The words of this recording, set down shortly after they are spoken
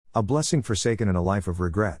A blessing forsaken in a life of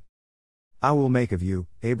regret. I will make of you,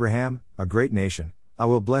 Abraham, a great nation. I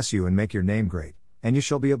will bless you and make your name great, and you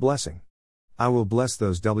shall be a blessing. I will bless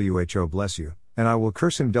those who bless you, and I will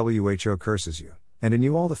curse him who curses you, and in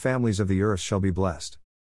you all the families of the earth shall be blessed.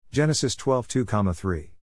 Genesis 12:2-3.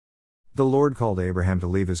 The Lord called Abraham to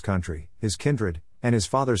leave his country, his kindred, and his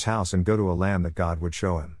father's house and go to a land that God would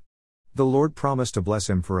show him. The Lord promised to bless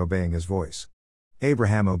him for obeying his voice.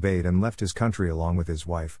 Abraham obeyed and left his country along with his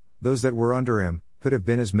wife. Those that were under him could have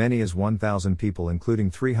been as many as 1,000 people,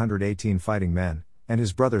 including 318 fighting men, and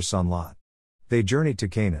his brother's son Lot. They journeyed to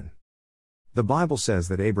Canaan. The Bible says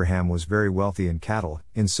that Abraham was very wealthy in cattle,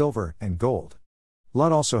 in silver, and gold.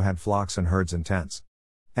 Lot also had flocks and herds and tents.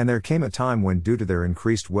 And there came a time when, due to their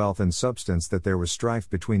increased wealth and substance, that there was strife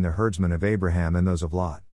between the herdsmen of Abraham and those of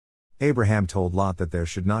Lot. Abraham told Lot that there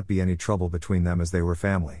should not be any trouble between them as they were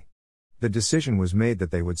family. The decision was made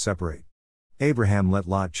that they would separate. Abraham let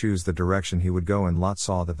Lot choose the direction he would go, and Lot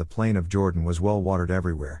saw that the plain of Jordan was well watered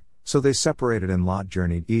everywhere, so they separated and Lot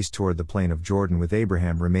journeyed east toward the plain of Jordan, with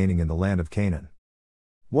Abraham remaining in the land of Canaan.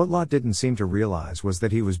 What Lot didn't seem to realize was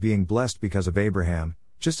that he was being blessed because of Abraham,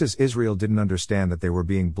 just as Israel didn't understand that they were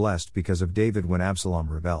being blessed because of David when Absalom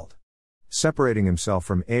rebelled. Separating himself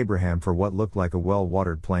from Abraham for what looked like a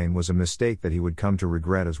well-watered plain was a mistake that he would come to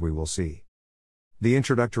regret, as we will see. The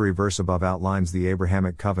introductory verse above outlines the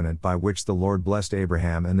Abrahamic covenant by which the Lord blessed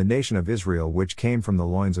Abraham and the nation of Israel, which came from the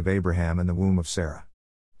loins of Abraham and the womb of Sarah.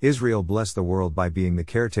 Israel blessed the world by being the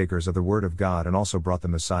caretakers of the Word of God and also brought the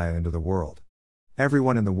Messiah into the world.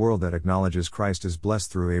 Everyone in the world that acknowledges Christ is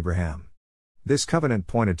blessed through Abraham. This covenant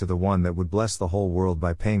pointed to the one that would bless the whole world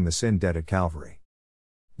by paying the sin debt at Calvary.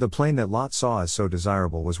 The plain that Lot saw as so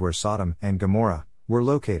desirable was where Sodom and Gomorrah were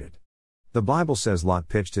located. The Bible says Lot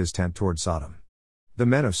pitched his tent toward Sodom. The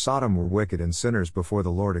men of Sodom were wicked and sinners before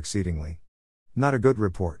the Lord exceedingly. Not a good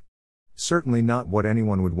report. Certainly not what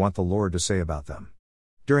anyone would want the Lord to say about them.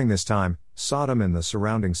 During this time, Sodom and the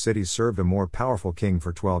surrounding cities served a more powerful king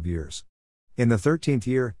for 12 years. In the 13th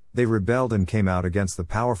year, they rebelled and came out against the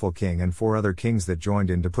powerful king and 4 other kings that joined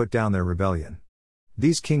in to put down their rebellion.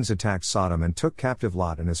 These kings attacked Sodom and took captive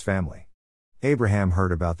Lot and his family. Abraham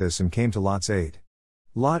heard about this and came to Lot's aid.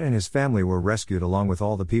 Lot and his family were rescued along with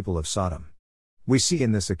all the people of Sodom. We see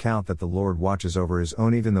in this account that the Lord watches over his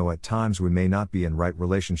own, even though at times we may not be in right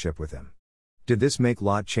relationship with him. Did this make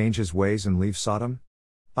Lot change his ways and leave Sodom?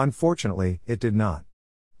 Unfortunately, it did not.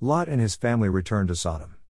 Lot and his family returned to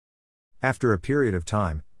Sodom. After a period of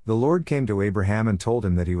time, the Lord came to Abraham and told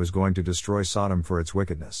him that he was going to destroy Sodom for its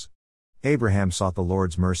wickedness. Abraham sought the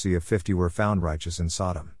Lord's mercy if 50 were found righteous in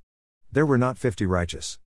Sodom. There were not 50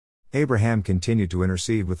 righteous. Abraham continued to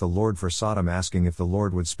intercede with the Lord for Sodom, asking if the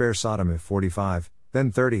Lord would spare Sodom if 45,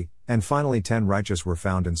 then 30, and finally 10 righteous were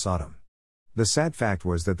found in Sodom. The sad fact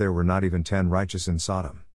was that there were not even 10 righteous in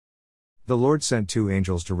Sodom. The Lord sent 2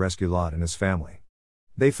 angels to rescue Lot and his family.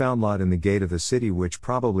 They found Lot in the gate of the city, which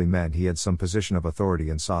probably meant he had some position of authority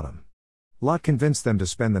in Sodom. Lot convinced them to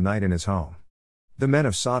spend the night in his home. The men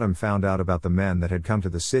of Sodom found out about the men that had come to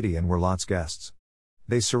the city and were Lot's guests.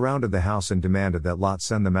 They surrounded the house and demanded that Lot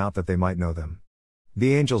send them out that they might know them.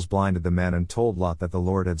 The angels blinded the men and told Lot that the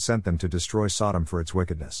Lord had sent them to destroy Sodom for its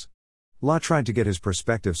wickedness. Lot tried to get his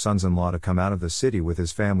prospective sons-in-law to come out of the city with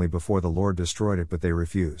his family before the Lord destroyed it, but they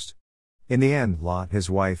refused. In the end, Lot, his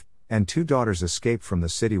wife, and 2 daughters escaped from the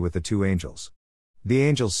city with the 2 angels. The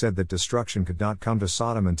angels said that destruction could not come to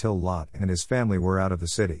Sodom until Lot and his family were out of the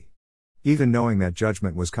city. Even knowing that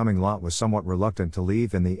judgment was coming, Lot was somewhat reluctant to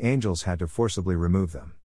leave, and the angels had to forcibly remove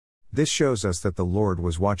them. This shows us that the Lord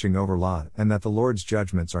was watching over Lot and that the Lord's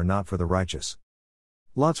judgments are not for the righteous.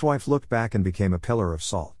 Lot's wife looked back and became a pillar of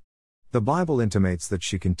salt. The Bible intimates that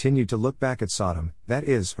she continued to look back at Sodom, that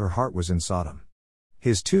is, her heart was in Sodom.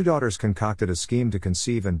 His 2 daughters concocted a scheme to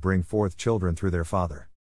conceive and bring forth children through their father.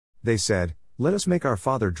 They said, "Let us make our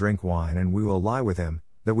father drink wine and we will lie with him,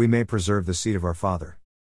 that we may preserve the seed of our father."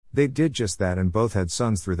 They did just that, and both had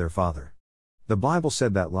sons through their father. The Bible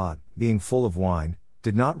said that Lot, being full of wine,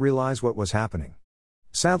 did not realize what was happening.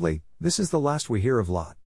 Sadly, this is the last we hear of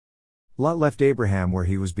Lot. Lot left Abraham where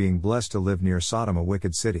he was being blessed to live near Sodom, a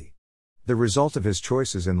wicked city. The result of his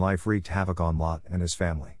choices in life wreaked havoc on Lot and his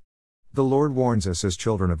family. The Lord warns us as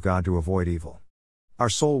children of God to avoid evil. Our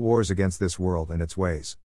soul wars against this world and its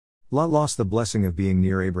ways. Lot lost the blessing of being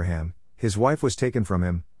near Abraham, his wife was taken from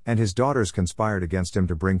him, and his daughters conspired against him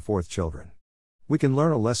to bring forth children. We can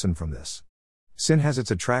learn a lesson from this. Sin has its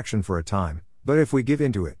attraction for a time, but if we give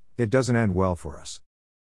in to it, it doesn't end well for us.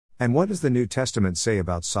 And what does the New Testament say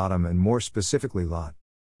about Sodom and more specifically Lot?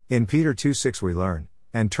 In Peter 2:6 we learn,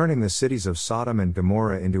 and turning the cities of Sodom and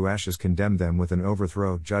Gomorrah into ashes condemned them with an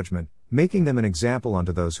overthrow judgment, making them an example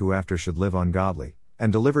unto those who after should live ungodly,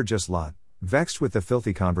 and delivered just Lot, vexed with the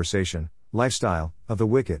filthy conversation, lifestyle, of the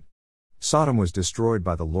wicked. Sodom was destroyed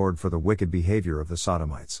by the Lord for the wicked behavior of the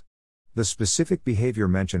Sodomites. The specific behavior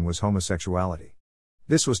mentioned was homosexuality.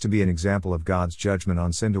 This was to be an example of God's judgment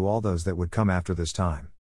on sin to all those that would come after this time.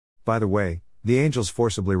 By the way, the angels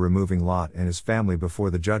forcibly removing Lot and his family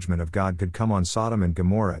before the judgment of God could come on Sodom and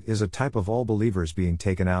Gomorrah is a type of all believers being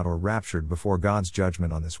taken out or raptured before God's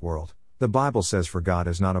judgment on this world. The Bible says, "For God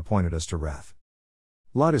has not appointed us to wrath."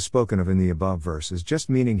 Lot is spoken of in the above verse as just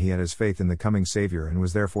meaning he had his faith in the coming Savior and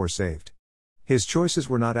was therefore saved. His choices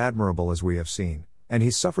were not admirable as we have seen, and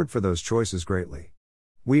he suffered for those choices greatly.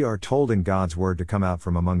 We are told in God's word to come out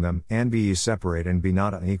from among them, and be ye separate and be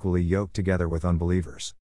not unequally yoked together with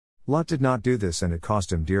unbelievers. Lot did not do this, and it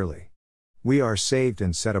cost him dearly. We are saved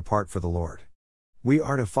and set apart for the Lord. We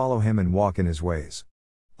are to follow him and walk in his ways.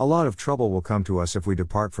 A lot of trouble will come to us if we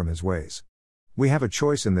depart from his ways. We have a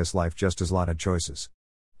choice in this life just as Lot had choices.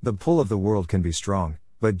 The pull of the world can be strong,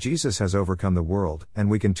 but Jesus has overcome the world, and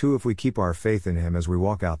we can too if we keep our faith in him as we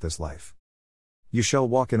walk out this life. You shall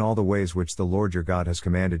walk in all the ways which the Lord your God has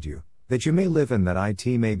commanded you, that you may live and that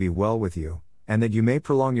it may be well with you, and that you may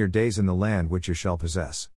prolong your days in the land which you shall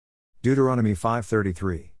possess. Deuteronomy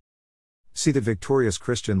 5:33. See the Victorious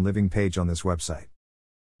Christian Living page on this website.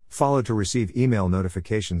 Follow to receive email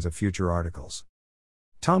notifications of future articles.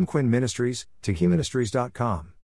 Tom Quinn Ministries, TakiMinistries.com